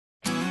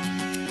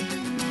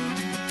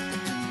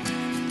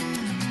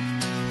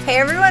Hey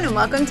everyone, and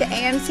welcome to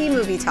AMC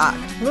Movie Talk.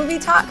 Movie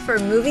Talk for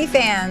movie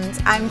fans.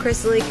 I'm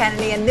Crystal Lee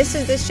Kennedy, and this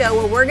is the show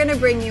where we're going to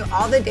bring you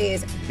all the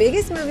day's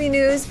biggest movie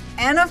news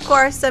and, of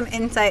course, some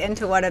insight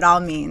into what it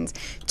all means.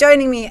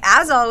 Joining me,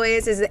 as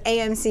always, is the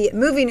AMC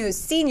Movie News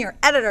Senior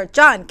Editor,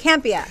 John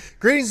Campia.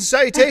 Greetings and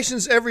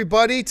salutations,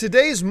 everybody.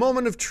 Today's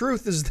moment of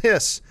truth is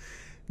this.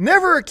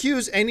 Never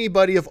accuse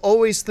anybody of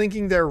always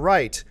thinking they're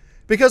right,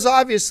 because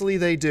obviously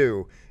they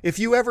do. If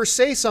you ever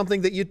say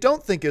something that you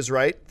don't think is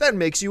right, that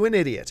makes you an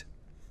idiot.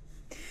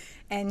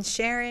 And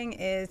sharing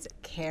is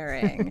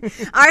caring.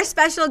 Our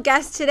special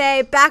guest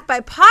today, back by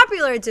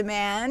popular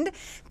demand,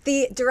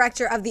 the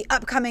director of the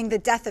upcoming The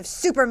Death of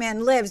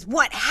Superman Lives,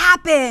 What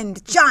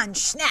Happened? John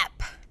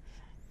Schnepp.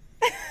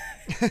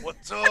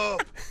 What's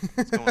up?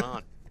 What's going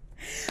on?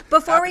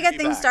 Before we get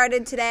things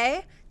started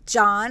today,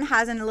 John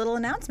has a little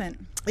announcement.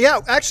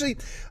 Yeah, actually,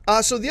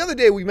 so the other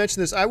day we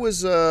mentioned this. I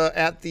was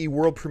at the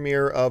world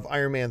premiere of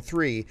Iron Man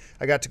 3.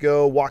 I got to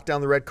go walk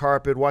down the red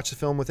carpet, watch the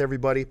film with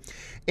everybody.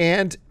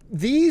 And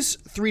these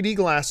 3D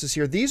glasses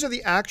here, these are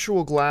the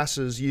actual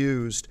glasses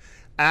used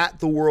at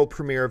the world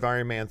premiere of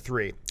Iron Man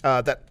 3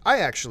 that I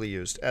actually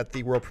used at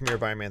the world premiere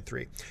of Iron Man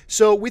 3.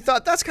 So we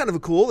thought that's kind of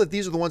cool that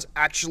these are the ones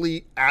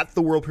actually at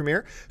the world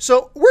premiere.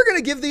 So we're going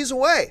to give these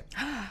away.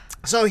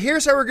 So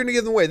here's how we're going to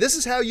give them away. This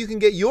is how you can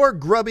get your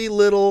grubby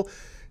little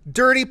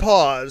dirty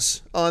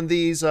paws on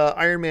these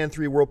Iron Man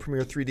 3 world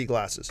premiere 3D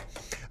glasses.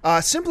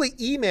 Simply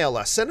email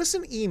us. Send us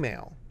an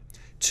email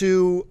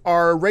to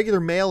our regular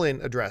mail-in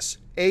address,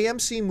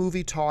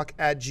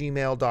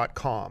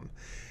 amcmovietalk@gmail.com.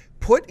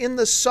 Put in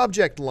the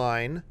subject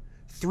line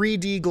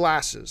 3D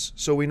glasses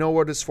so we know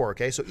what it's for,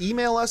 okay? So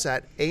email us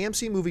at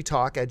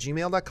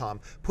amcmovietalk@gmail.com.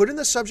 Put in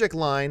the subject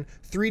line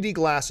 3D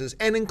glasses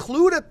and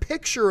include a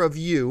picture of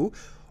you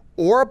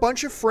or a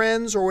bunch of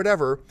friends or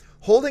whatever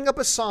holding up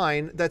a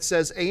sign that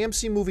says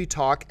AMC Movie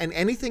Talk and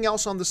anything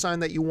else on the sign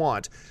that you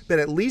want, but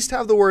at least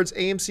have the words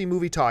AMC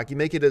Movie Talk. You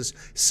make it as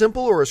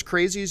simple or as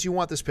crazy as you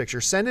want this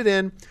picture. Send it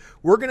in.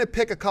 We're going to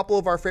pick a couple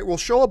of our favorites. We'll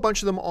show a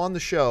bunch of them on the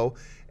show,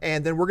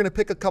 and then we're going to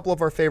pick a couple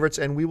of our favorites,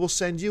 and we will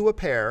send you a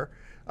pair,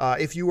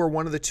 if you are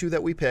one of the two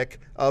that we pick,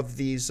 of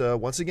these,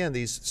 once again,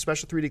 these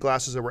special 3D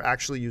glasses that were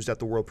actually used at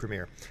the world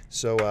premiere.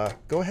 So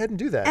go ahead and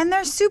do that. And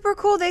they're super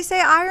cool. They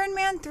say Iron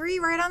Man 3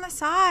 right on the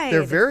side.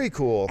 They're very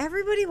cool.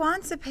 Everybody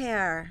wants a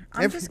pair.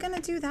 I'm just going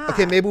to do that.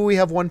 Okay, maybe we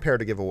have one pair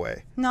to give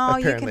away. No,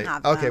 apparently. You can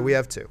have them. Okay, we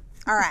have two.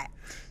 All right.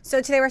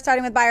 So today we're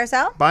starting with buy or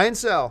sell? Buy and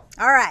sell.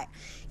 All right.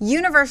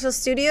 Universal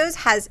Studios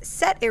has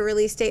set a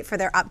release date for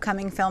their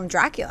upcoming film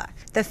Dracula.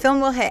 The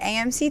film will hit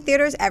AMC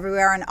theaters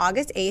everywhere on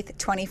August 8th,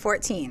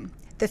 2014.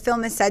 The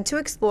film is said to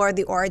explore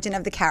the origin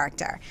of the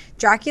character.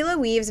 Dracula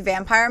weaves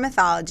vampire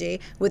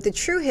mythology with the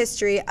true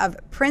history of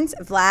Prince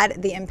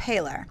Vlad the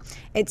Impaler.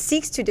 It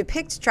seeks to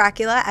depict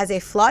Dracula as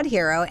a flawed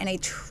hero in a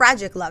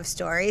tragic love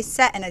story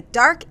set in a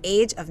dark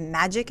age of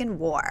magic and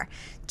war.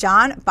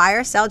 John, buy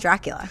or sell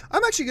Dracula?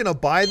 I'm actually going to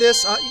buy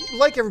this.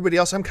 Like everybody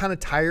else, I'm kind of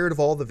tired of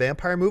all the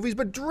vampire movies,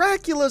 but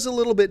Dracula's a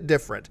little bit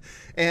different.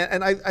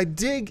 And I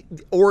dig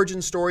the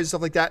origin stories and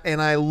stuff like that,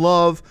 and I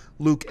love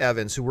Luke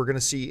Evans, who we're going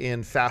to see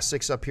in Fast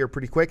 6 up here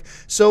pretty quick.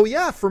 So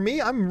yeah, for me,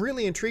 I'm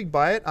really intrigued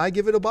by it. I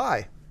give it a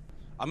buy.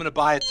 I'm going to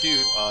buy it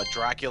too.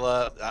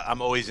 Dracula,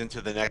 I'm always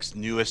into the next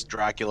newest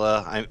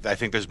Dracula. I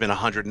think there's been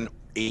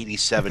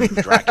 187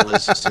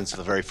 Draculas since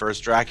the very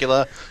first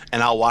Dracula,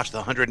 and I'll watch the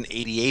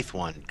 188th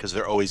one because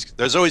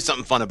there's always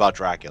something fun about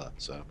Dracula.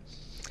 So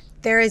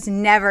there is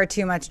never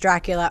too much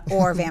Dracula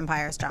or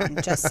vampires, John,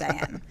 just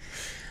saying.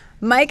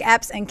 Mike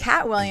Epps and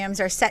Cat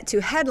Williams are set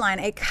to headline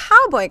a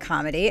cowboy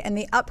comedy in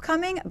the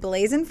upcoming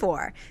Blazin'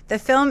 4. The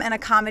film and a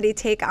comedy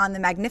take on the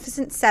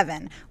Magnificent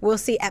Seven. We'll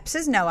see Epps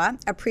as Noah,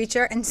 a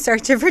preacher in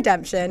search of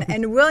redemption,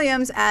 and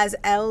Williams as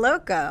El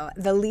Loco,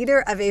 the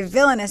leader of a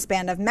villainous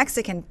band of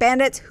Mexican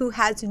bandits who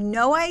has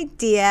no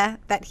idea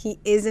that he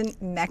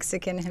isn't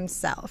Mexican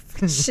himself.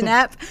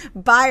 Schnepp,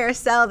 buy or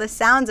sell the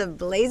sounds of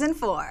Blazin'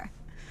 4?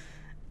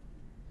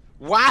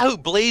 Wow,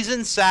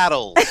 Blazing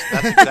Saddles.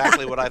 That's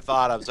exactly what I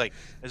thought. I was like,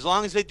 as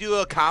long as they do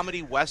a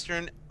comedy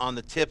western on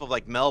the tip of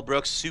like Mel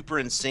Brooks, super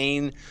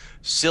insane,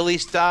 silly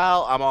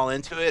style, I'm all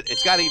into it.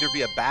 It's got to either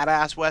be a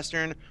badass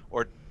western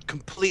or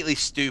completely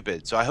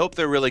stupid. So I hope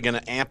they're really going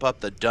to amp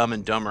up the Dumb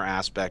and Dumber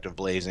aspect of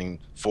Blazing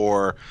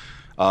 4.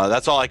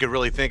 That's all I could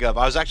really think of.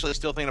 I was actually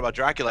still thinking about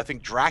Dracula. I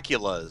think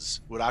Draculas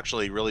would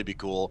actually really be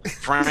cool.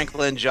 Frank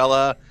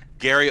Langella,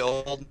 Gary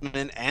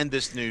Oldman, and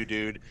this new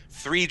dude.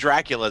 3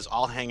 Draculas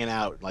all hanging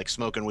out, like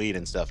smoking weed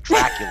and stuff.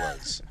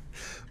 Draculas.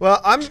 Well,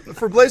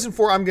 for Blazing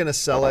 4, I'm going to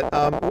sell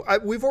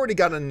it. We've already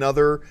got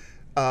another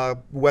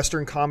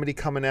Western comedy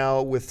coming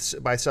out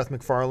by Seth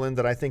MacFarlane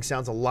that I think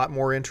sounds a lot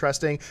more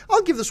interesting.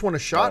 I'll give this one a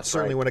shot,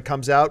 certainly, when it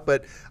comes out,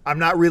 but I'm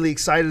not really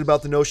excited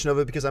about the notion of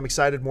it because I'm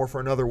excited more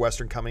for another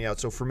Western coming out.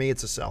 So for me,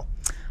 it's a sell.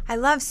 I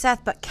love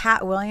Seth, but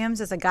Cat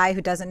Williams is a guy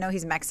who doesn't know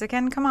he's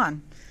Mexican? Come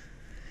on.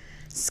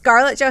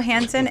 Scarlett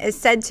Johansson is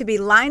said to be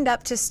lined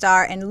up to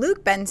star in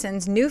Luke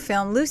Besson's new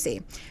film,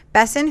 Lucy.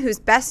 Besson, who's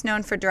best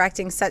known for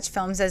directing such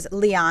films as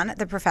Leon,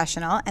 the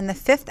Professional, and The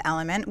Fifth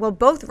Element, will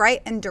both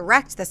write and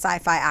direct the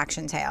sci-fi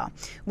action tale,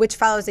 which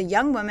follows a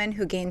young woman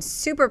who gains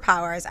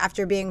superpowers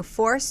after being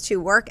forced to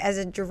work as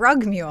a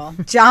drug mule.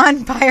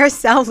 John, buy or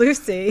sell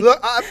Lucy?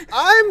 Look,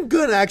 I'm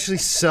gonna actually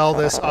sell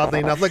this. Oddly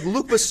enough, like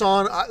Luc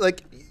Besson,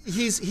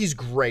 he's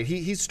great.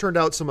 He's turned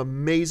out some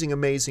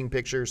amazing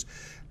pictures.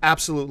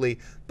 Absolutely.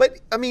 But,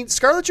 I mean,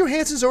 Scarlett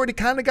Johansson's already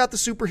kind of got the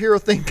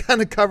superhero thing kind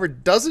of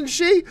covered, doesn't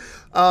she?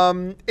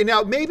 And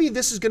now maybe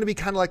this is going to be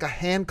kind of like a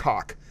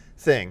Hancock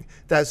thing.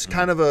 That's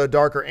kind of a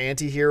darker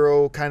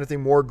anti-hero kind of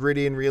thing, more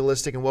gritty and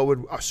realistic, and what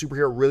would a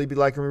superhero really be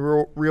like in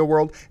the real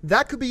world?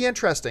 That could be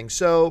interesting.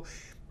 So,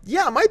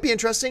 yeah, it might be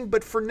interesting,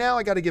 but for now,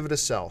 I got to give it a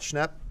sell.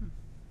 Schnepp?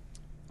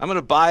 I'm going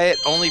to buy it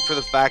only for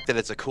the fact that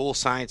it's a cool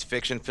science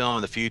fiction film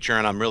in the future,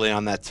 and I'm really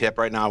on that tip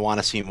right now. I want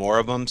to see more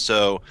of them.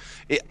 So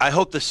I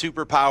hope the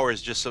superpower is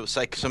just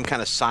like some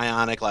kind of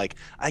psionic, like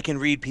I can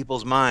read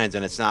people's minds,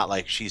 and it's not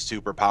like she's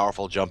super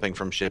powerful jumping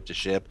from ship to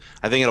ship.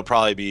 I think it'll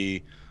probably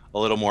be a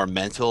little more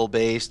mental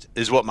based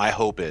is what my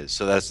hope is.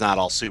 So that's not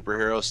all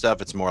superhero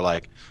stuff. It's more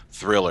like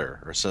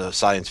thriller or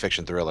science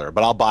fiction thriller.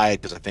 But I'll buy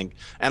it because I think,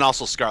 and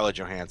also Scarlett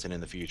Johansson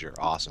in the future.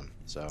 Awesome.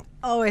 So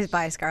always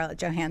buy Scarlett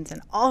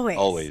Johansson. Always.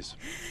 Always.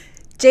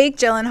 Jake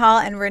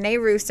Gyllenhaal and Rene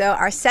Russo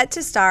are set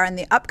to star in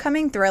the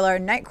upcoming thriller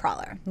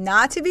Nightcrawler,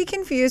 not to be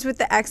confused with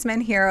the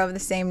X-Men hero of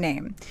the same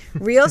name.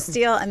 Real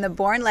Steel and the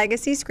Bourne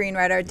Legacy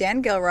screenwriter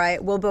Dan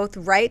Gilroy will both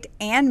write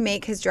and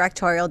make his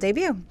directorial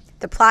debut.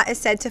 The plot is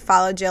said to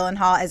follow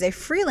Gyllenhaal as a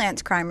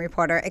freelance crime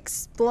reporter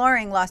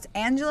exploring Los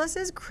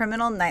Angeles'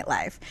 criminal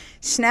nightlife.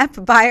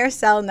 Schnepp, buy or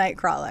sell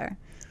Nightcrawler?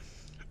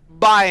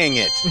 Buying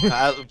it.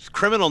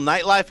 Criminal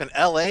nightlife in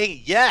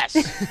L.A.? Yes.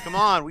 Come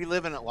on. We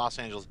live in Los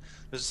Angeles.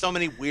 There's so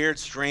many weird,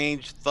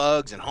 strange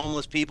thugs and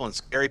homeless people and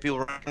scary people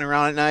running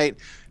around at night.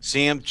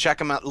 See them, check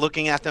them out,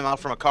 looking at them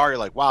out from a car. You're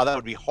like, wow, that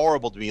would be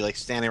horrible to be like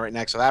standing right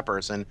next to that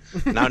person.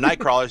 Now,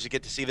 Nightcrawlers, you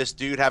get to see this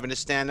dude having to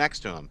stand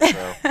next to him.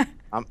 So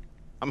I'm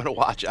going to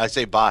watch it. I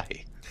say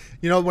buy.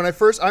 You know, when I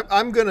first,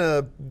 I'm going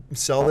to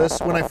sell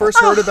this. When I first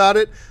heard about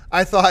it,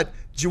 I thought,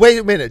 wait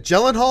a minute,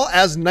 Gyllenhaal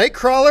as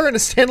Nightcrawler in a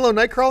standalone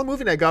Nightcrawler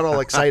movie? And I got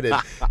all excited.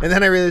 And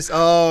then I realized,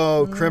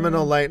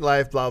 criminal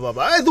nightlife, blah, blah,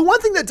 blah. The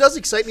one thing that does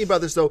excite me about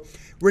this, though,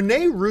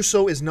 Rene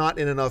Russo is not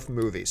in enough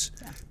movies.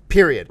 Yeah.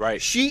 Period. Right.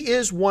 She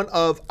is one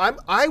of,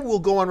 I will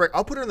go on record,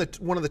 I'll put her in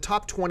one of the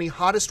top 20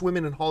 hottest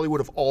women in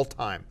Hollywood of all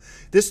time.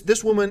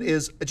 This woman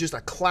is just a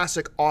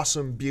classic,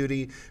 awesome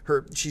beauty.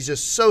 She's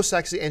just so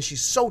sexy and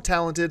she's so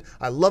talented.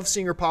 I love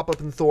seeing her pop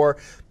up in Thor.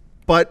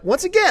 But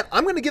once again,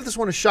 I'm going to give this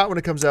one a shot when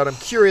it comes out. I'm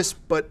curious,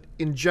 but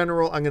in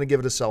general, I'm going to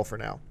give it a sell for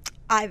now.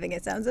 I think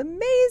it sounds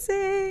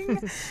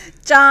amazing.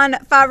 Jon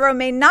Favreau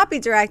may not be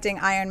directing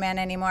Iron Man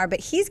anymore, but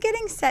he's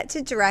getting set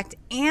to direct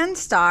and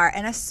star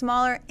in a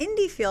smaller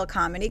indie feel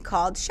comedy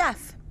called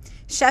Chef.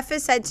 Chef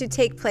is said to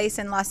take place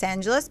in Los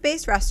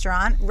Angeles-based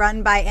restaurant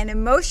run by an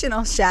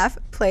emotional chef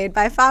played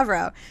by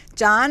Favreau.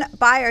 John,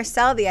 buy or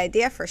sell the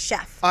idea for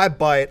Chef? I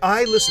buy it.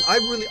 I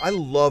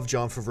love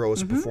Jon Favreau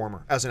as a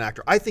performer, as an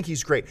actor. I think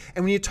he's great.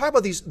 And when you talk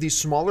about these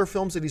smaller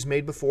films that he's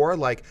made before,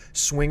 like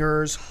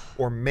Swingers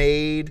or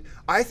Made,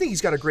 I think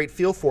he's got a great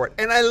feel for it.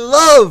 And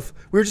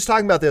we were just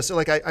talking about this,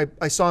 like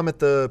I saw him at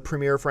the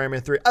premiere for Iron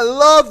Man 3. I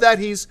love that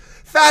he's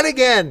fat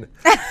again.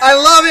 I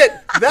love it.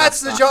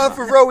 That's the Jon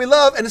Favreau we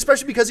love, and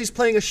especially because he's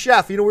playing a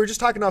chef. You know, we were just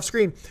talking off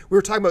screen. We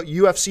were talking about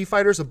UFC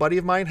fighters. A buddy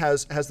of mine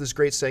has this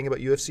great saying about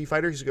UFC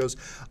fighters. He goes,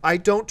 I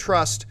don't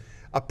trust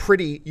a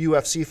pretty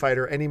UFC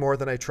fighter any more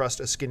than I trust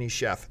a skinny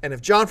chef. And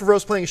if Jon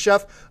Favreau's playing a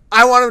chef,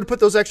 I want him to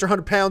put those extra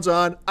 100 pounds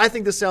on. I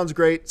think this sounds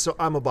great, so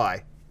I'm a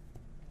buy.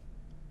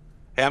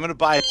 Hey, I'm going to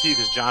buy it too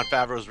because Jon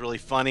Favreau is really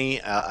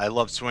funny. I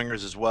love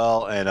Swingers as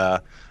well, and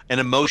an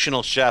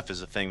emotional chef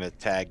is a thing that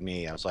tagged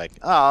me. I was like,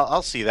 oh,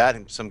 I'll see that.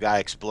 And some guy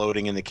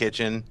exploding in the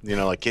kitchen, you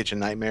know, like kitchen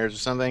nightmares or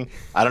something.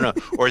 I don't know.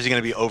 Or is he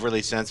going to be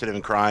overly sensitive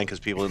and crying because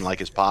people didn't like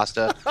his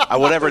pasta?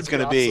 Whatever it's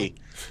going to be,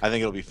 I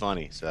think it'll be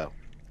funny. So.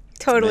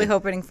 Totally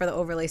hoping for the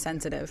overly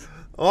sensitive.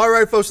 All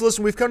right, folks,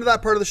 listen, we've come to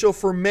that part of the show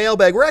for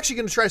mailbag. We're actually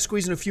going to try to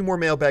squeeze in a few more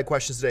mailbag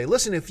questions today.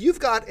 Listen, if you've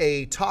got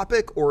a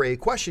topic or a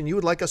question you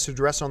would like us to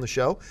address on the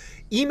show,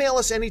 email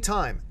us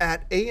anytime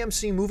at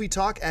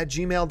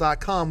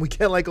amcmovietalk@gmail.com. We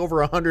get like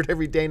over 100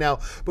 every day now,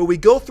 but we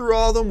go through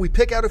all of them. We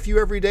pick out a few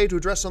every day to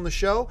address on the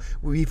show.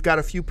 We've got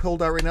a few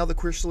pulled out right now that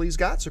Chrisley's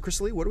got. So,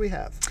 Chrisley, what do we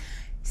have?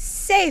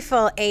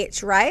 Sayful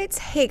H writes,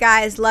 hey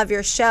guys, love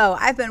your show.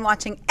 I've been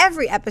watching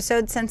every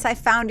episode since I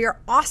found your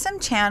awesome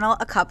channel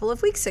a couple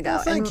of weeks ago.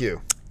 Well, thank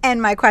you.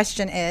 And my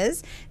question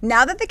is,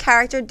 now that the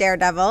character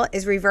Daredevil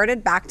is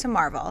reverted back to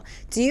Marvel,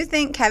 do you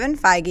think Kevin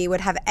Feige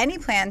would have any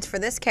plans for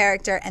this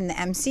character in the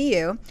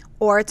MCU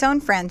or its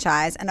own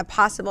franchise and a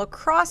possible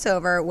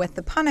crossover with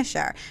The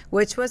Punisher,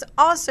 which was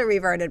also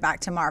reverted back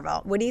to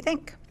Marvel? What do you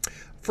think?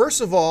 First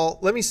of all,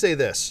 let me say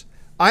this.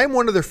 I am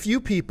one of the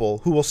few people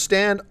who will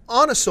stand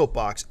on a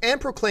soapbox and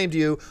proclaim to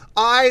you,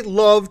 I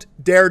loved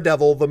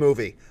Daredevil, the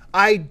movie.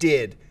 I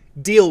did.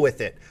 deal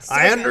with it.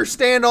 I good.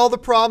 understand all the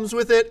problems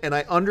with it, and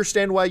I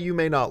understand why you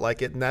may not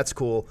like it, and that's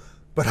cool.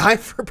 But I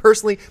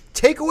personally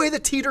take away the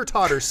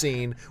teeter-totter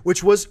scene,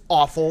 which was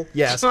awful,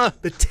 yes.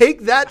 But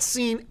take that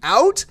scene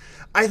out,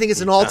 I think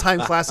it's an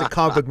all-time classic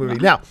comic book movie.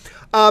 Now,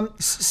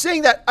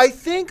 saying that, I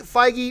think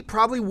Feige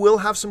probably will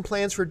have some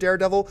plans for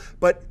Daredevil,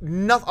 but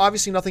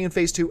obviously nothing in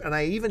Phase 2, and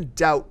I even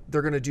doubt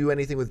they're going to do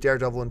anything with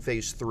Daredevil in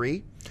Phase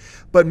 3,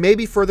 but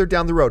maybe further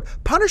down the road.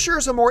 Punisher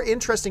is a more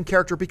interesting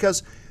character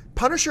because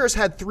Punisher has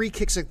had 3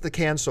 kicks at the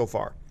can so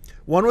far.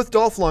 One with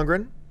Dolph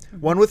Lundgren,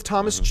 one with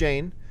Thomas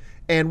Jane,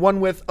 and one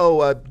with,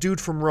 a dude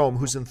from Rome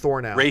who's in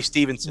Thor now. Ray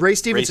Stevenson. Ray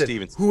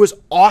Stevenson, who was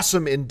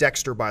awesome in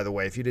Dexter, by the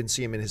way, if you didn't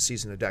see him in his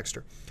season of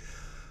Dexter.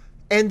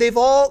 And they've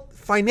all,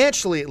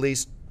 financially at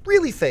least,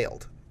 really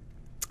failed.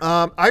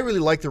 I really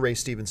like the Ray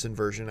Stevenson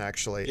version,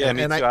 actually. Yeah,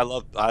 me too. I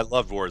loved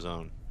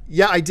Warzone.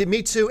 Yeah, I did.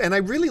 Me too. And I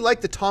really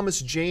like the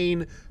Thomas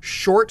Jane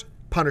short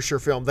Punisher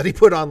film that he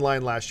put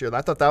online last year.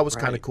 I thought that was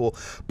kind of cool.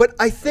 But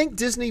I think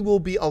Disney will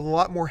be a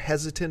lot more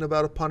hesitant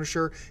about a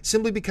Punisher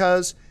simply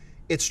because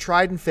it's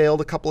tried and failed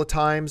a couple of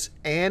times,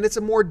 and it's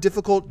a more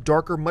difficult,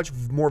 darker, much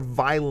more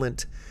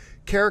violent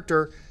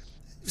character.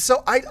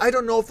 So I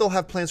don't know if they'll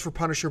have plans for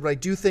Punisher, but I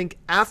do think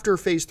after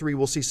Phase 3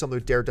 we'll see something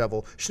with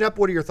Daredevil. Schnepp,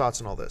 what are your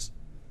thoughts on all this?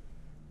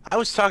 I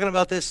was talking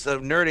about this,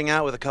 nerding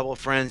out with a couple of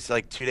friends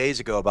like 2 days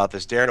ago about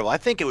this Daredevil. I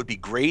think it would be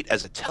great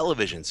as a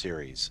television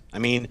series. I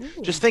mean,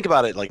 just think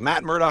about it. Like,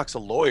 Matt Murdock's a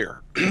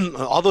lawyer.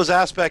 All those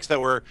aspects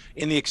that were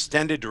in the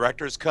extended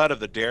director's cut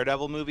of the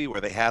Daredevil movie, where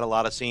they had a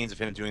lot of scenes of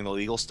him doing the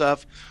legal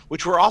stuff,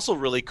 which were also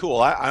really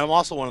cool. I'm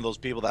also one of those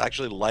people that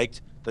actually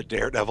liked the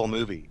Daredevil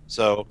movie.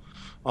 So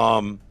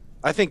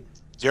I think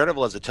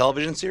Daredevil as a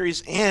television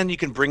series, and you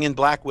can bring in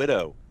Black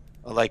Widow,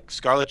 like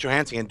Scarlett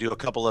Johansson, and do a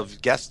couple of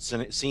guest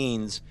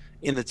scenes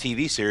in the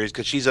TV series,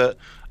 because she's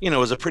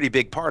was a pretty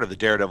big part of the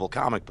Daredevil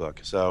comic book.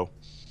 So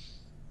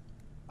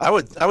I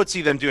would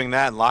see them doing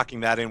that and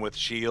locking that in with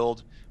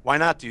S.H.I.E.L.D. Why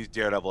not do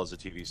Daredevil as a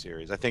TV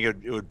series? I think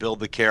it would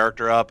build the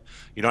character up.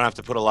 You don't have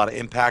to put a lot of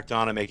impact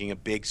on it, making a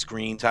big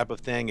screen type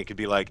of thing. It could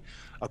be like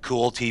a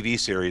cool TV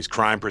series,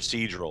 crime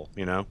procedural,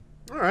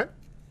 All right.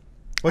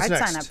 What's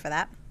next? I'd sign up for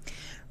that.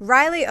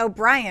 Riley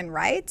O'Brien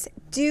writes,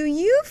 do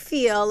you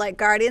feel like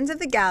Guardians of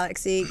the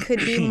Galaxy could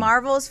be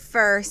Marvel's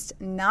first,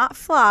 not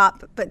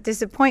flop, but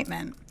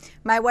disappointment?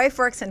 My wife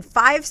works in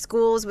 5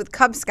 schools with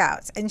Cub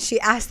Scouts, and she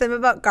asked them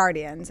about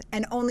Guardians,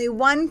 and only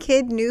 1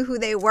 kid knew who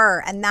they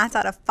were, and that's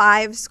out of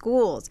 5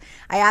 schools.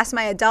 I asked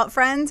my adult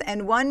friends,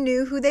 and 1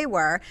 knew who they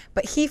were,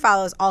 but he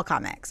follows all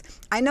comics.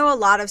 I know a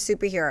lot of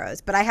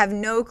superheroes, but I have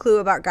no clue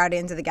about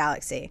Guardians of the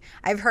Galaxy.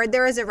 I've heard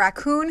there is a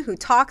raccoon who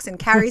talks and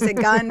carries a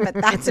gun, but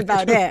that's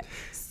about it.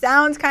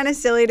 Sounds kind of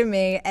silly to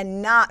me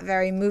and not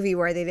very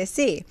movie-worthy to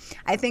see.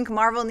 I think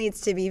Marvel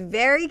needs to be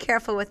very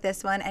careful with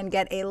this one and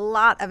get a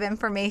lot of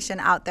information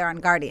out there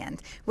on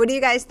Guardians. What do you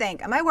guys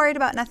think? Am I worried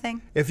about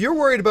nothing? If you're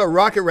worried about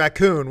Rocket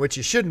Raccoon, which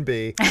you shouldn't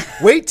be,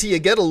 wait till you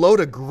get a load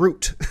of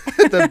Groot.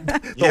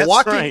 the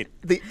walking,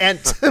 the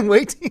Ent,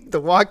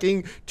 the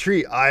walking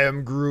tree. I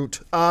am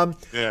Groot.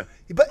 Yeah.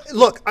 But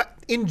look,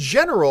 in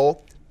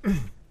general,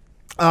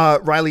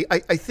 Riley, I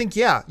think,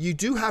 you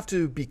do have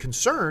to be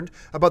concerned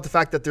about the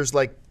fact that there's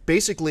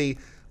basically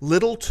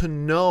little to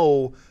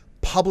no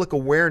public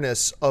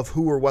awareness of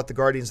who or what the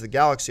Guardians of the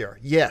Galaxy are.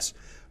 Yes,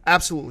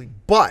 absolutely.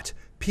 But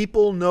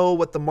people know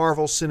what the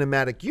Marvel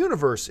Cinematic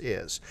Universe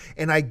is.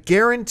 And I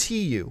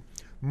guarantee you,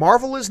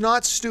 Marvel is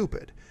not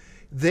stupid.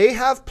 They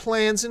have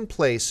plans in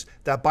place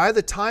that by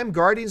the time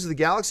Guardians of the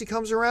Galaxy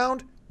comes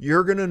around,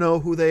 you're going to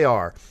know who they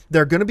are.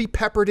 They're going to be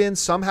peppered in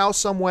somehow,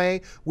 some way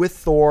with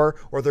Thor,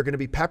 or they're going to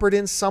be peppered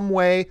in some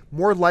way,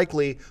 more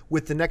likely,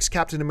 with the next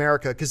Captain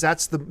America, because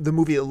that's the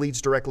movie that leads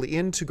directly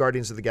into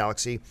Guardians of the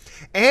Galaxy.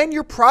 And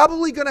you're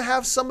probably going to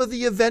have some of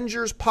the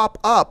Avengers pop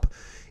up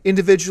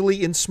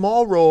individually in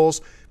small roles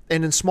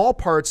and in small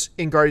parts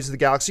in Guardians of the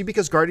Galaxy,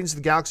 because Guardians of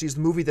the Galaxy is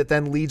the movie that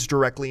then leads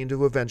directly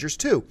into Avengers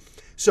 2.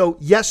 So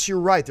yes, you're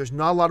right. There's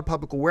not a lot of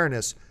public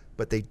awareness,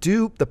 but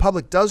the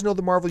public does know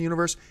the Marvel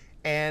Universe.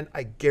 And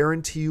I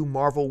guarantee you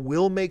Marvel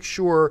will make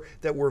sure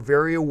that we're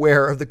very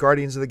aware of the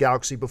Guardians of the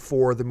Galaxy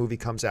before the movie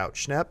comes out.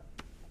 Schnepp?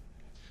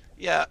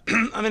 Yeah,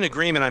 I'm in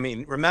agreement. I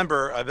mean,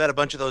 remember, I bet a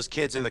bunch of those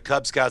kids in the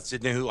Cub Scouts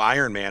didn't know who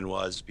Iron Man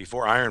was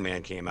before Iron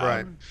Man came out.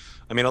 Right.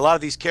 I mean, a lot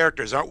of these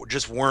characters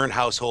weren't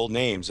household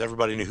names.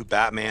 Everybody knew who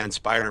Batman,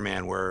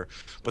 Spider-Man were,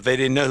 but they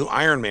didn't know who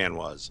Iron Man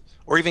was,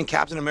 or even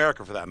Captain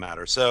America for that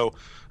matter. So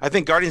I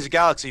think Guardians of the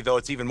Galaxy, though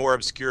it's even more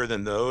obscure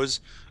than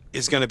those,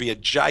 is going to be a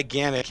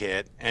gigantic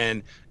hit.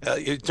 And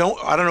I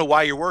don't know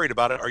why you're worried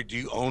about it. Do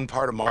you own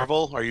part of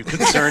Marvel? Are you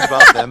concerned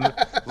about them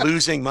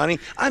losing money?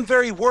 I'm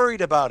very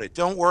worried about it.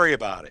 Don't worry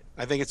about it.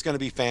 I think it's going to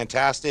be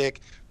fantastic.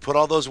 Put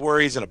all those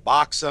worries in a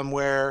box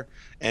somewhere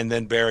and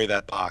then bury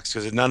that box,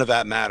 because none of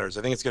that matters.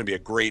 I think it's going to be a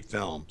great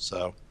film.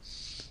 So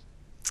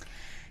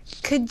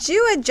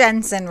Kajua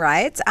Jensen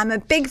writes, I'm a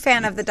big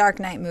fan of the Dark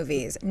Knight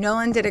movies.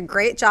 Nolan did a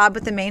great job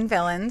with the main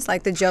villains,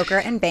 like the Joker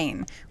and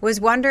Bane.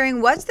 Was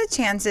wondering what's the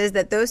chances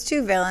that those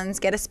two villains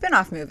get a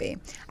spin-off movie?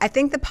 I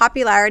think the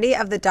popularity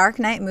of the Dark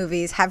Knight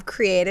movies have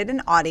created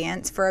an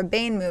audience for a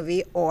Bane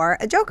movie or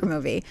a Joker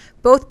movie,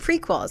 both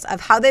prequels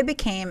of how they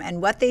became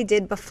and what they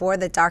did before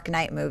the Dark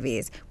Knight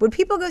movies. Would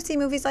people go see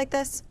movies like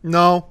this?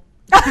 No.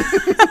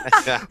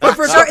 But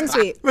for short and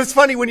sweet. It's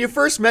funny when you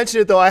first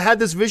mentioned it, though. I had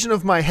this vision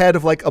of my head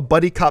of like a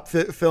buddy cop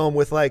film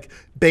with like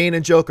Bane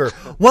and Joker.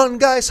 One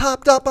guy's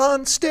hopped up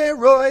on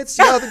steroids,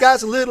 the other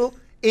guy's a little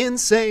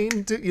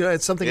insane. You know,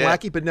 it's something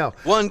wacky, but no.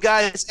 One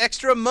guy's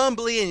extra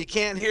mumbly and you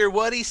can't hear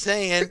what he's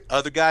saying.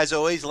 Other guy's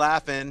always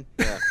laughing.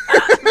 Yeah.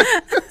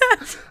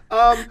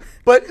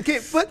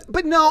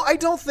 But no, I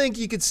don't think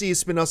you could see a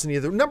spin-off in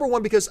either. Number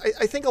one, because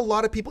I think a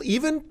lot of people,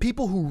 even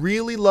people who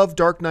really love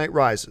Dark Knight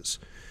Rises,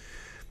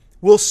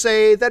 will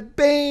say that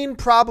Bane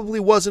probably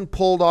wasn't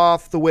pulled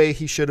off the way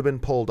he should have been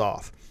pulled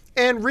off.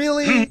 And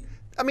really,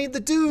 I mean, the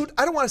dude,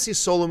 I don't want to see a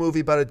solo movie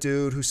about a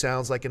dude who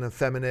sounds like an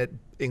effeminate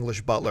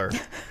English butler.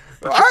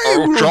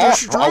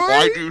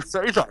 Why do you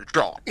say that,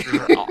 John?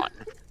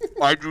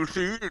 Why do you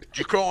say that?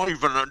 You can't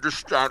even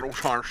understand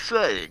what I'm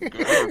saying.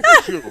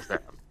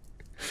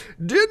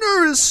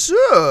 Dinner is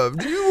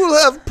served. You will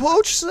have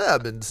poached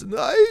salmon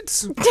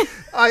tonight.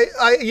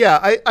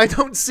 I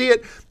don't see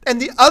it.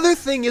 And the other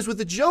thing is with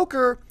the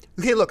Joker,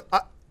 okay, look,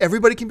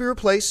 everybody can be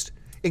replaced,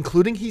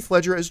 including Heath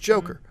Ledger as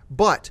Joker.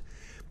 But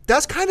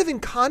that's kind of in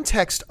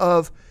context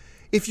of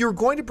if you're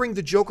going to bring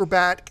the Joker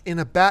back in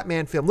a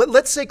Batman film.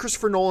 Let's say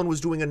Christopher Nolan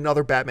was doing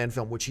another Batman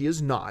film, which he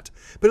is not.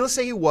 But let's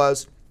say he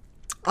was.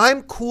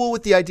 I'm cool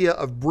with the idea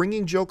of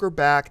bringing Joker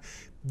back,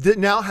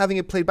 now having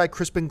it played by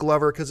Crispin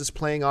Glover because it's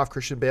playing off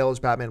Christian Bale as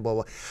Batman, blah,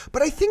 blah.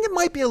 But I think it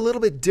might be a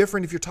little bit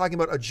different if you're talking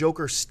about a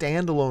Joker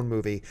standalone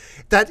movie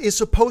that is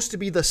supposed to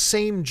be the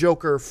same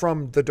Joker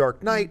from The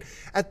Dark Knight.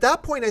 At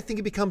that point, I think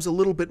it becomes a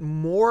little bit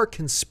more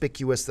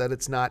conspicuous that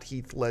it's not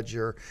Heath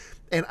Ledger.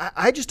 And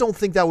I just don't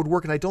think that would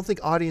work, and I don't think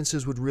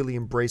audiences would really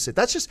embrace it.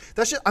 That's just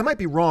I might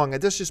be wrong.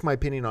 That's just my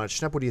opinion on it.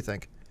 Schnepp, what do you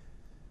think?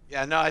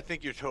 Yeah, no, I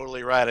think you're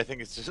totally right. I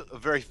think it's just a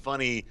very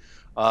funny.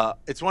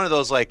 It's one of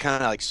those like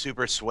kind of like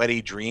super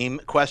sweaty dream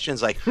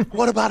questions. Like,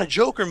 what about a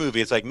Joker movie?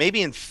 It's like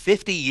maybe in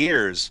 50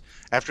 years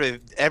after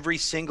every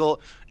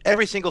single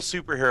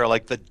superhero,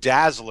 like the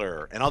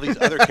Dazzler and all these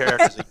other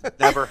characters that you've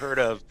never heard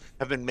of,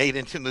 have been made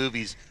into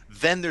movies.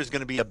 Then there's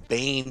going to be a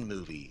Bane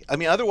movie. I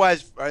mean,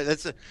 otherwise,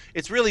 it's an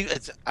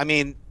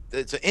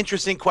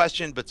interesting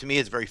question, but to me,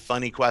 it's a very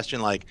funny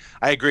question. Like,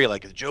 I agree.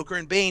 Like, a Joker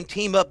and Bane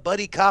team up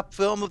buddy cop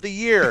film of the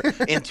year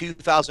in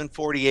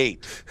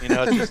 2048. You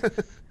know,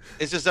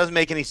 it just doesn't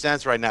make any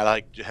sense right now.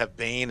 Like, to have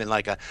Bane and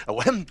like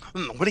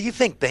what do you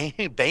think, Bane?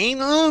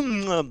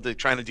 They're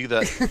trying to do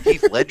the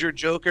Heath Ledger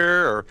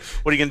Joker, or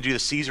what are you going to do, the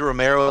Cesar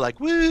Romero? Like,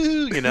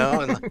 woo, you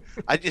know? And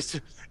like,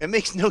 it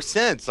makes no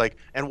sense. Like,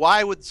 and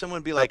why would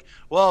someone be like,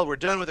 well, we're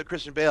done with the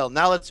Christian Bale.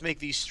 Now let's make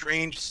these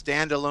strange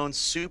standalone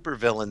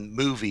supervillain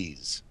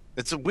movies.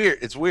 It's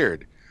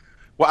weird.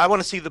 Well, I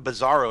want to see the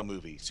Bizarro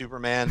movie,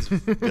 Superman's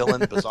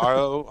villain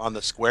Bizarro on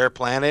the square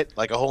planet,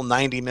 like a whole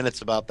 90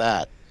 minutes about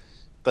that.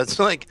 But it's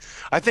like,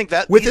 I think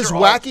that with his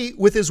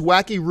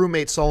wacky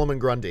roommate Solomon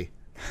Grundy,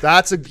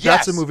 that's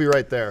a movie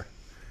right there.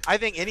 I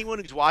think anyone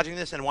who's watching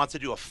this and wants to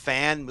do a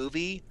fan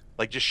movie,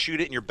 like just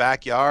shoot it in your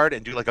backyard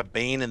and do like a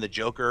Bane and the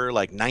Joker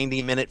like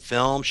 90-minute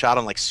film shot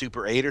on like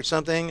Super 8 or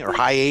something, or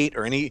High 8,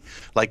 or any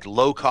like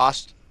low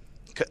cost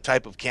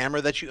type of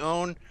camera that you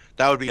own.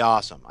 That would be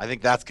awesome. I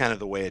think that's kind of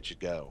the way it should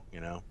go, you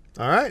know?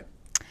 All right.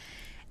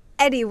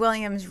 Eddie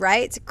Williams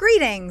writes,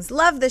 greetings,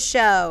 love the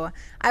show.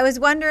 I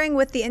was wondering,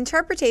 with the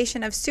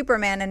interpretation of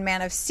Superman and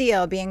Man of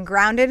Steel being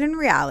grounded in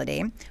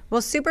reality,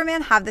 will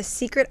Superman have the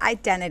secret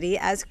identity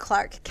as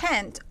Clark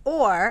Kent,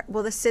 or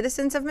will the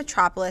citizens of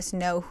Metropolis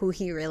know who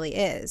he really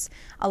is?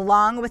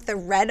 Along with the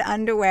red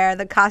underwear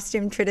the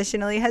costume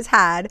traditionally has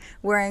had,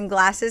 wearing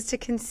glasses to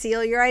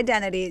conceal your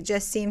identity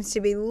just seems to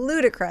be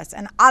ludicrous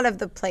and out of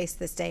the place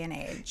this day and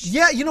age.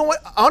 Yeah, you know what?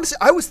 Honestly,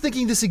 I was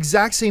thinking this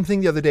exact same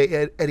thing the other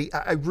day, Eddie.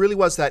 I really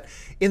was, that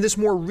in this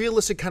more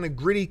realistic kind of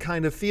gritty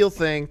kind of feel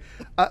thing,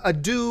 a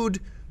dude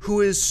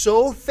who is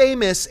so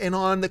famous and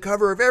on the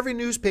cover of every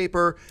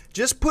newspaper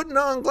just putting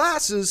on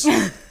glasses,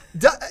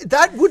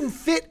 that wouldn't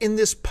fit in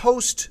this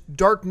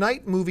post-Dark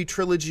Knight movie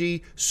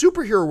trilogy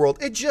superhero world.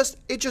 It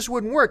just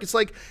wouldn't work. It's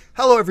like,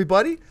 hello,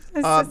 everybody.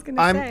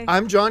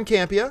 I'm John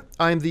Campia.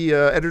 I'm the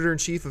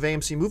editor-in-chief of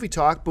AMC Movie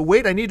Talk. But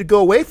wait, I need to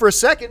go away for a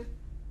second.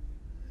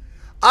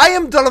 I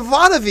am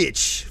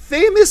Darvanovich,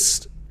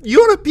 famous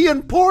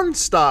European porn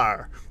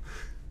star.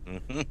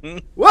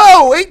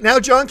 Whoa, wait, now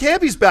John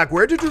Campi's back.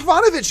 Where did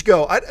Darvanovich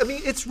go? I mean,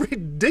 it's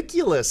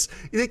ridiculous.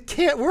 It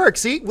can't work.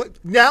 See,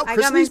 now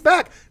Chrysalis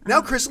back.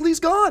 Now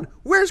Chrysalis gone.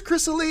 Where's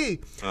Chrysalis?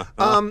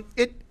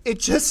 It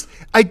just,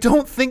 I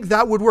don't think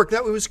that would work.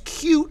 That was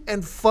cute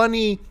and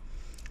funny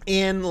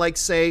in, like,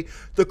 say,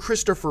 the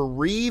Christopher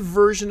Reeve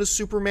version of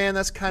Superman.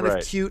 That's kind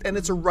of cute, and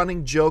it's a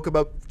running joke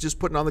about just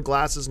putting on the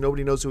glasses.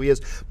 Nobody knows who he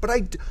is. But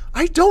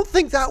I don't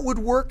think that would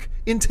work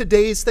in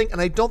today's thing,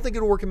 and I don't think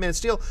it would work in Man of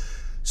Steel.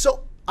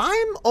 So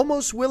I'm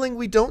almost willing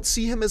we don't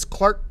see him as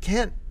Clark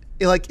Kent.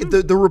 Like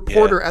the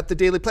reporter at the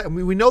Daily Planet. I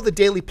mean, we know the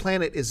Daily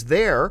Planet is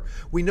there.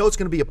 We know it's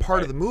going to be a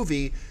part of the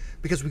movie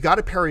because we got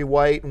a Perry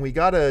White and we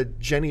got a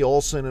Jenny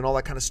Olsen and all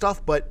that kind of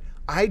stuff. But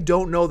I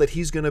don't know that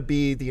he's going to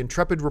be the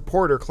intrepid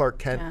reporter Clark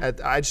Kent. Yeah.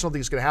 I just don't think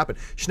it's going to happen.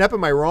 Schnepp,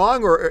 am I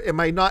wrong, or am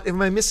I not?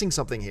 Am I missing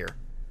something here?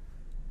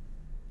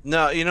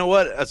 No, you know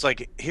what? It's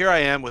like, here I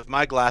am with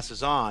my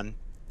glasses on,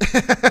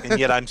 and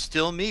yet I'm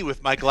still me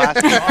with my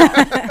glasses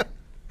off.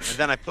 And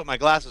then I put my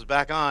glasses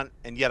back on,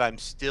 and yet I'm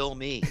still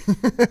me.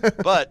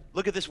 But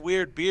look at this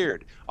weird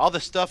beard. All the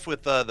stuff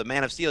with the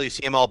Man of Steel, you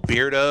see him all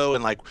beardo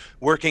and like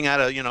working at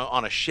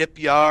on a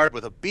shipyard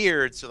with a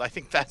beard. So I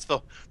think that's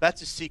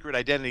his secret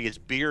identity, is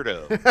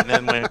beardo. And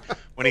then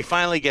when he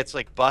finally gets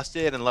like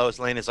busted, and Lois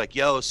Lane is like,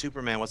 "Yo,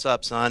 Superman, what's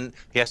up, son?"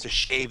 He has to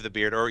shave the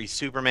beard, or he's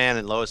Superman,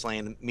 and Lois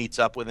Lane meets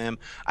up with him.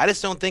 I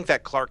just don't think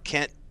that Clark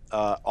Kent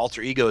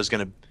alter ego is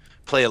going to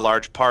play a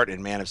large part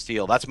in Man of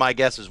Steel. That's my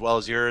guess as well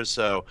as yours.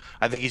 So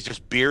I think he's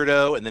just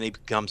beardo, and then he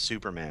becomes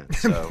Superman.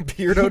 So.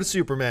 Beardo to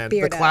Superman,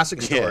 the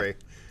classic story.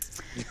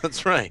 Yeah.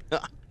 That's right.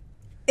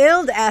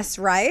 Ild S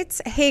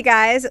writes, "Hey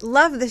guys,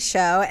 love the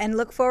show and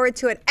look forward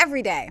to it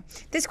every day.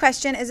 This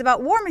question is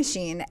about War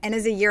Machine and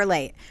is a year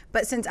late,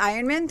 but since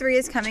Iron Man 3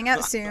 is coming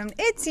out soon,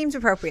 it seems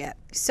appropriate.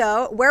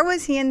 So, where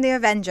was he in the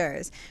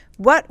Avengers?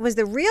 What was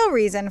the real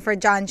reason for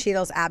John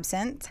Cheadle's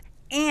absence?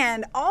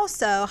 And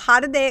also, how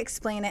did they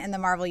explain it in the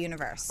Marvel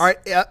Universe?" All right,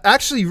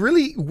 actually,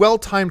 really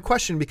well-timed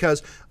question,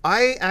 because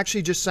I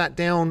actually just sat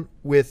down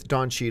with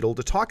Don Cheadle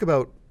to talk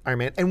about Iron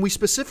Man, and we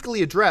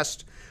specifically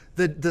addressed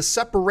the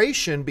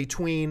separation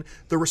between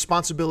the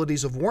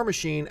responsibilities of War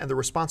Machine and the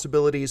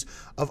responsibilities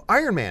of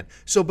Iron Man.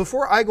 So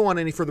before I go on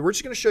any further, we're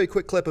just going to show you a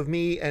quick clip of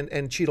me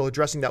and Cheadle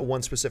addressing that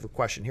one specific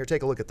question. Here,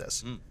 take a look at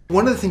this.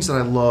 One of the things that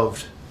I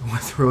loved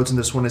with Rhodes in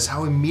this one is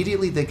how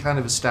immediately they kind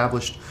of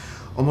established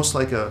almost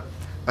like a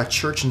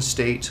church and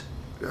state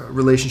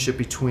relationship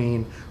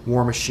between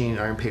War Machine,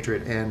 Iron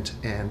Patriot,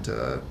 and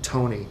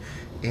Tony,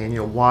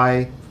 and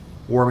why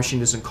War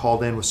Machine isn't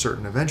called in with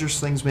certain Avengers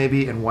things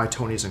maybe, and why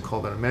Tony isn't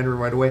called in Mandarin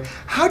right away.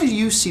 How do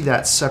you see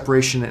that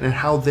separation and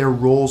how their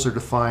roles are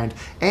defined,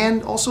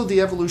 and also the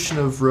evolution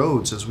of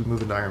Rhodes as we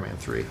move into Iron Man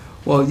 3?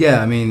 Well,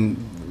 yeah, I mean,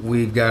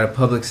 we've got a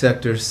public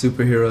sector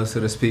superhero, so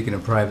to speak, and a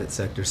private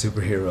sector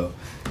superhero,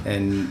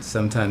 and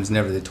sometimes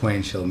never the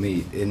twain shall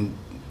meet.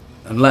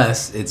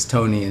 Unless it's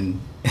Tony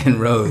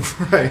and Rhodes,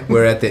 right.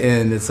 Where at the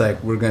end it's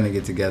like, we're going to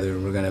get together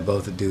and we're going to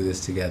both do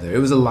this together. It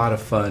was a lot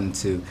of fun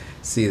to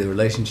see the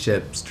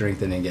relationship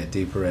strengthen and get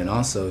deeper, and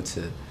also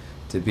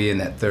to be in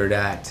that third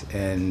act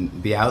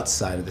and be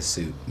outside of the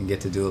suit and get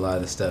to do a lot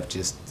of the stuff,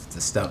 just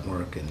the stunt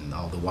work and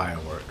all the wire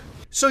work.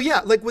 So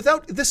yeah, like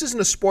this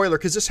isn't a spoiler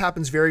because this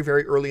happens very,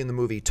 very early in the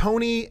movie.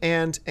 Tony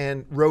and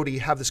Rhodey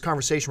have this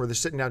conversation where they're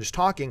sitting down just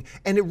talking,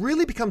 and it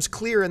really becomes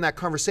clear in that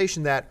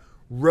conversation that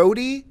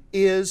Rhodey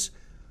is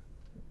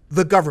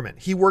the government.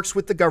 He works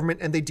with the government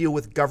and they deal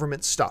with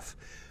government stuff.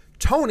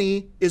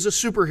 Tony is a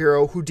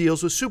superhero who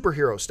deals with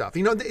superhero stuff.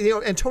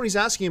 And Tony's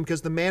asking him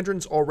because the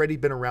Mandarin's already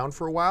been around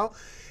for a while,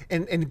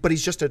 but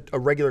he's just a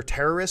regular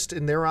terrorist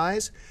in their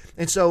eyes.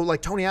 And so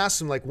like Tony asks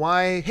him like,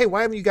 why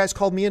haven't you guys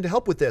called me in to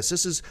help with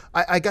this?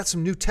 I got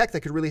some new tech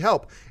that could really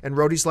help. And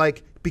Rhodey's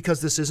like,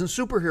 because this isn't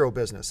superhero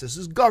business. This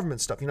is government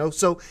stuff,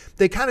 So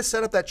they kind of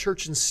set up that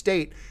church and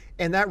state.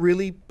 And that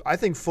really, I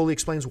think, fully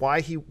explains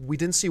why we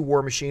didn't see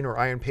War Machine or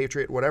Iron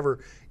Patriot, whatever,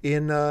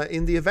 in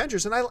the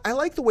Avengers. And I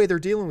like the way they're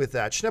dealing with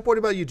that. Schnepp, what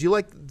about you? Do you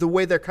like the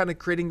way they're kind of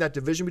creating that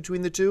division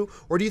between the two?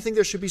 Or do you think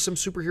there should be some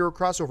superhero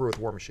crossover with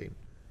War Machine?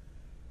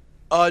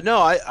 No,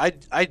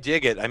 I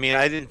dig it. I mean,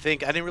 I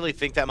didn't really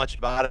think that much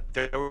about it.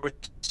 There were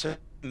some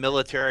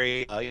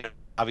military,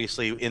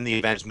 obviously in the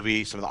Avengers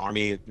movie, some of the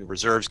Army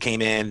reserves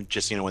came in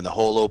just, when the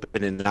hole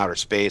opened in outer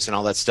space and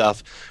all that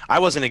stuff. I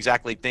wasn't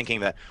exactly thinking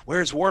that,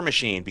 where's War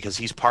Machine? Because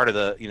he's part of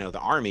the, the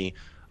Army.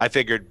 I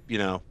figured,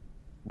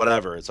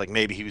 whatever. It's like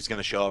maybe he was going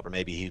to show up or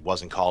maybe he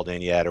wasn't called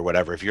in yet or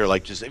whatever. If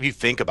you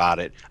think about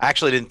it, I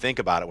actually didn't think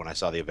about it when I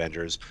saw the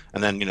Avengers.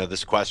 And then,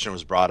 this question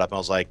was brought up and I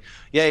was like,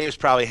 yeah, he was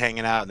probably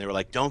hanging out. And they were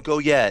like, don't go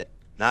yet.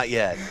 Not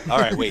yet. All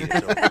right, wait. So,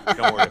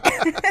 don't worry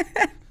about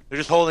it. They're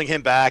just holding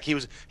him back. He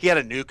had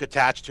a nuke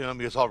attached to him.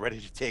 He was all ready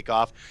to take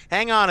off.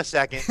 Hang on a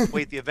second.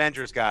 Wait, the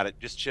Avengers got it.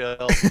 Just chill.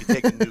 You can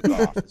take the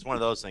nuke off. It's one of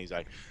those things.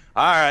 Like,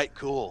 all right,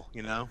 cool.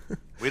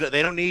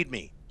 They don't need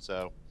me.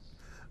 So,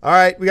 all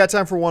right, we got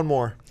time for one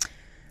more.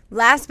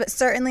 Last but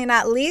certainly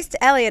not least,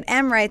 Elliot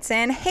M. writes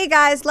in, "Hey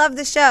guys, love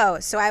the show.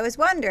 So I was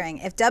wondering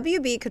if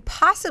WB could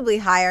possibly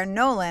hire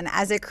Nolan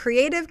as a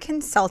creative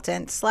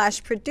consultant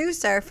 /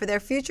 producer for their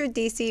future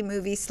DC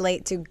movie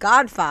slate to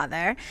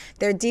Godfather,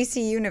 their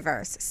DC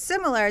universe,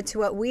 similar to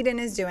what Whedon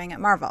is doing at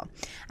Marvel.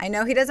 I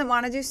know he doesn't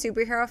want to do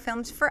superhero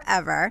films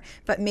forever,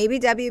 but maybe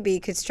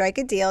WB could strike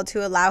a deal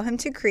to allow him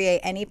to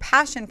create any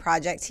passion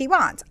project he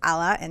wants, a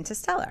la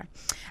Interstellar.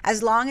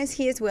 as long as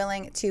he is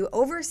willing to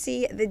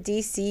oversee the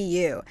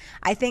DCU.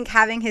 I think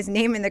having his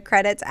name in the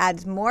credits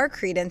adds more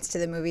credence to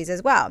the movies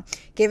as well,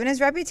 given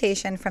his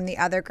reputation from the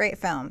other great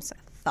films.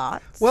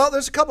 Thoughts? Well,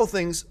 there's a couple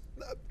things.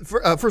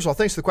 First of all,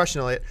 thanks for the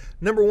question, Elliot.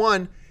 Number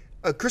one,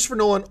 Christopher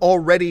Nolan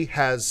already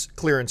has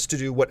clearance to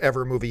do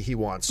whatever movie he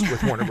wants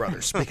with Warner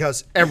Brothers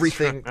because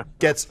everything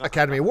gets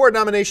Academy Award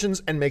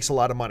nominations and makes a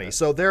lot of money.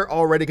 So they're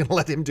already going to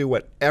let him do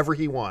whatever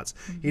he wants.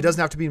 He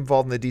doesn't have to be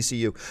involved in the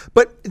DCU.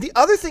 But the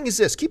other thing is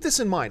this. Keep this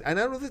in mind. I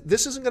know that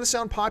this isn't going to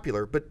sound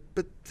popular, but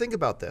think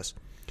about this.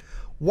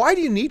 Why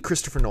do you need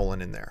Christopher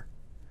Nolan in there?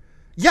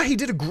 Yeah, he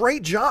did a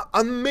great job,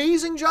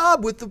 amazing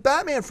job with the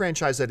Batman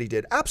franchise that he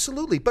did.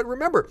 Absolutely. But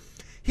remember,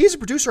 he's a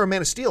producer on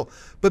Man of Steel,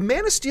 but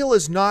Man of Steel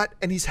is not,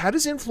 and he's had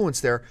his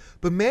influence there,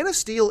 but Man of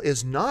Steel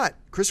is not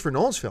Christopher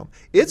Nolan's film.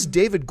 It's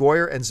David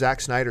Goyer and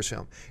Zack Snyder's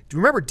film. Do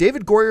you remember,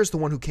 David Goyer is the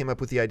one who came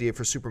up with the idea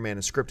for Superman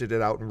and scripted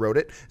it out and wrote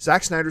it.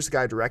 Zack Snyder's the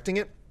guy directing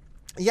it.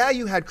 Yeah,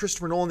 you had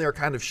Christopher Nolan there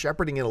kind of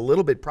shepherding it a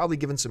little bit, probably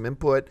giving some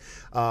input.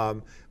 I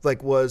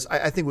think was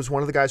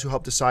one of the guys who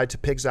helped decide to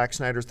pick Zack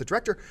Snyder as the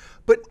director.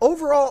 But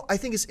overall, I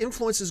think his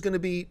influence is going to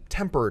be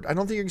tempered. I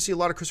don't think you're going to see a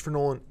lot of Christopher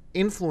Nolan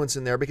influence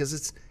in there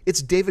because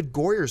it's David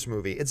Goyer's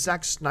movie. It's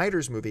Zack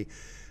Snyder's movie.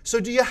 So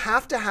do you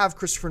have to have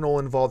Christopher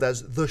Nolan involved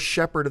as the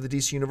shepherd of the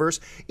DC universe?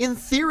 In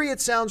theory,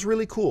 it sounds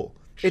really cool.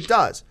 It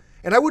does.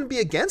 And I wouldn't be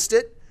against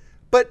it.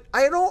 But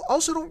I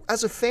also don't,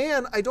 as a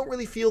fan, I don't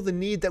really feel the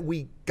need that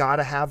we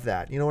gotta have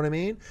that. You know what I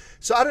mean?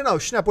 So I don't know,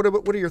 Schnepp,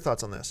 what are your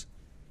thoughts on this?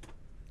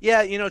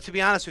 Yeah, to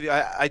be honest with you,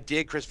 I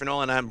dig Christopher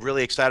Nolan. I'm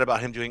really excited about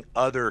him doing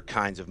other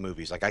kinds of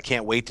movies. Like, I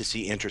can't wait to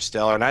see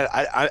Interstellar, and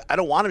I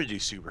don't want him to do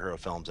superhero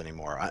films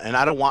anymore. And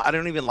I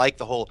don't even like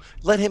the whole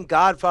let him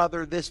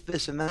Godfather this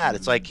and that.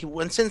 It's like,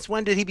 since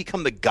when did he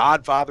become the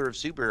Godfather of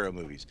superhero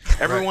movies?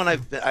 Everyone,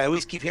 I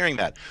always keep hearing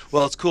that.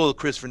 Well, it's cool that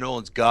Christopher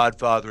Nolan's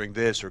Godfathering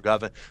this or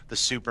the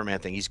Superman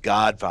thing. He's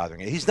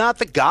Godfathering it. He's not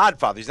the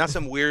Godfather. He's not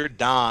some weird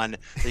Don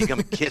that you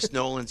come kiss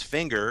Nolan's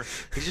finger.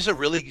 He's just a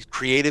really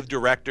creative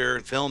director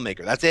and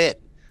filmmaker. That's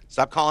it.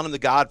 Stop calling him the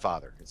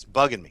Godfather. It's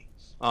bugging me.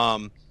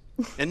 And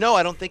no,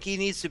 I don't think he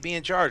needs to be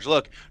in charge.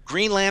 Look,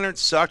 Green Lantern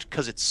sucked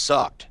because it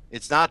sucked.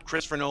 It's not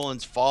Christopher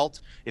Nolan's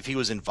fault. If he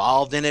was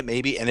involved in it,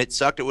 maybe, and it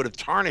sucked, it would have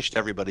tarnished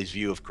everybody's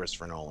view of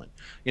Christopher Nolan.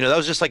 That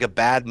was just like a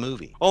bad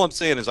movie. All I'm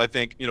saying is I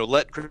think,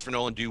 let Christopher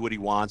Nolan do what he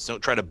wants.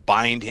 Don't try to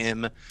bind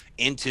him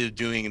into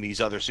doing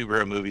these other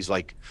superhero movies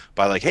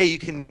by hey, you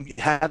can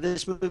have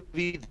this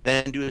movie,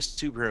 then do a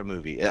superhero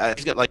movie.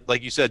 He's got,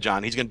 like you said,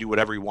 John, he's going to do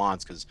whatever he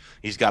wants because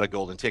he's got a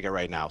golden ticket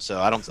right now. So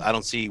I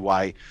don't see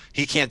why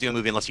he can't do a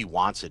movie unless he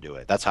wants to do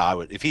it. That's how I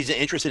would. If he's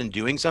interested in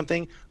doing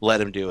something, let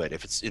him do it.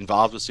 If it's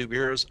involved with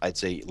superheroes, I'd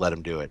say let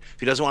him do it. If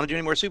he doesn't want to do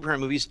any more superhero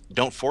movies,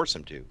 don't force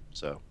him to.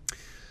 So.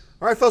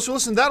 All right, folks. So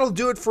listen, that'll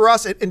do it for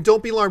us. And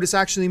don't be alarmed. It's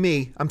actually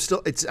me.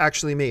 It's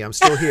actually me. I'm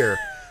still here.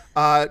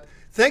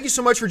 Thank you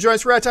so much for joining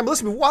us. We're out of time. But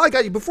listen, while I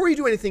got you, before you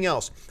do anything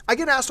else, I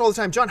get asked all the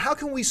time, John, how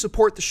can we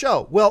support the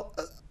show? Well,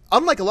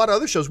 unlike a lot of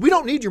other shows, we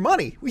don't need your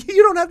money.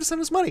 You don't have to send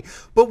us money.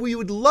 But we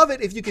would love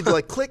it if you could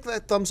click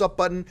that thumbs up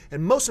button,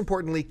 and most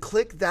importantly,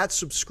 click that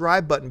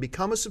subscribe button.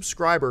 Become a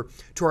subscriber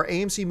to our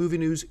AMC Movie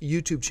News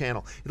YouTube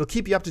channel. It'll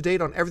keep you up to date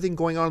on everything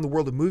going on in the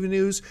world of movie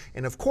news,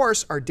 and of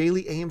course, our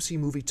daily AMC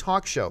Movie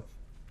Talk show.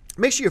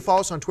 Make sure you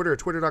follow us on Twitter at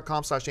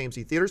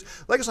twitter.com/AMC Theaters.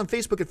 Like us on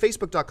Facebook at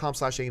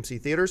facebook.com/AMC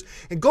Theaters.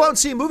 And go out and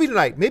see a movie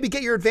tonight. Maybe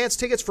get your advance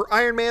tickets for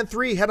Iron Man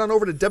 3. Head on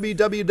over to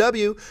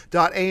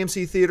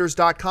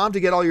www.amctheaters.com to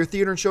get all your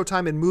theater and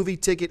showtime and movie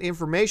ticket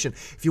information.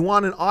 If you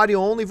want an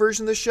audio-only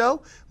version of this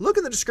show, look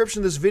in the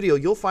description of this video.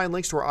 You'll find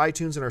links to our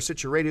iTunes and our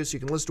Stitcher Radio so you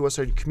can listen to us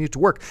as you commute to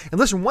work.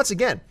 And listen, once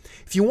again,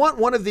 if you want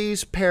one of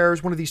these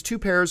two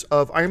pairs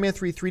of Iron Man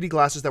 3 3D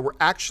glasses that were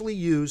actually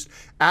used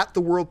at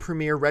the world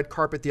premiere red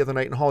carpet the other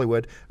night in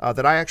Hollywood,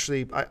 that I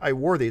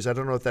wore these. I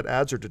don't know if that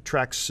adds or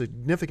detracts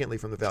significantly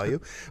from the value,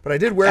 but I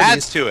did wear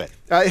adds these. To it.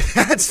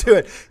 Adds to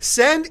it.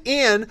 Send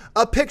in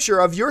a picture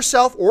of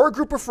yourself or a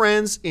group of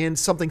friends in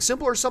something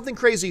simple or something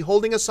crazy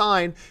holding a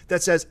sign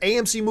that says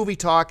AMC Movie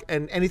Talk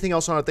and anything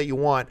else on it that you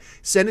want.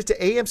 Send it to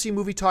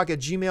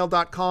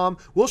amcmovietalk@gmail.com.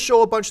 We'll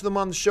show a bunch of them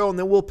on the show, and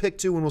then we'll pick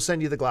two and we'll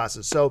send you the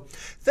glasses. So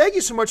thank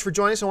you so much for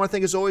joining us. I want to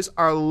thank, as always,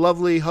 our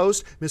lovely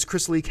host, Miss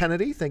Chris Lee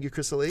Kennedy. Thank you,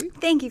 Chris Lee.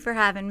 Thank you for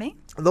having me.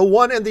 The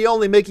one and the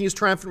only making his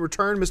triumphant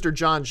return, Mr.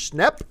 John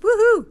Schnepp.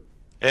 Woohoo!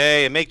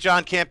 Hey, make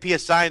John Campea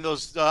sign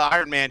those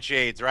Iron Man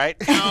shades, right?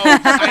 No,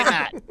 sign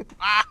that.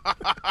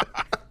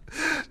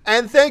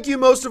 And thank you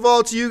most of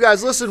all to you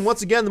guys. Listen,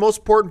 once again, the most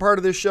important part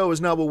of this show is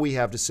not what we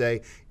have to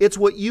say. It's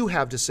what you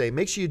have to say.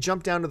 Make sure you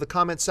jump down to the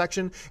comment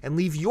section and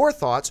leave your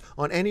thoughts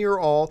on any or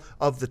all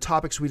of the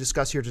topics we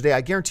discuss here today.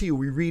 I guarantee you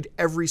we read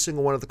every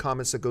single one of the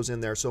comments that goes in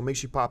there, so make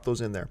sure you pop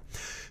those in there.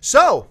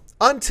 So,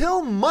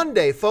 until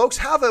Monday, folks,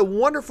 have a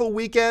wonderful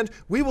weekend.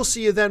 We will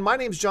see you then. My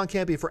name is John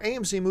Campea for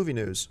AMC Movie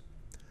News.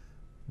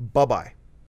 Bye-bye.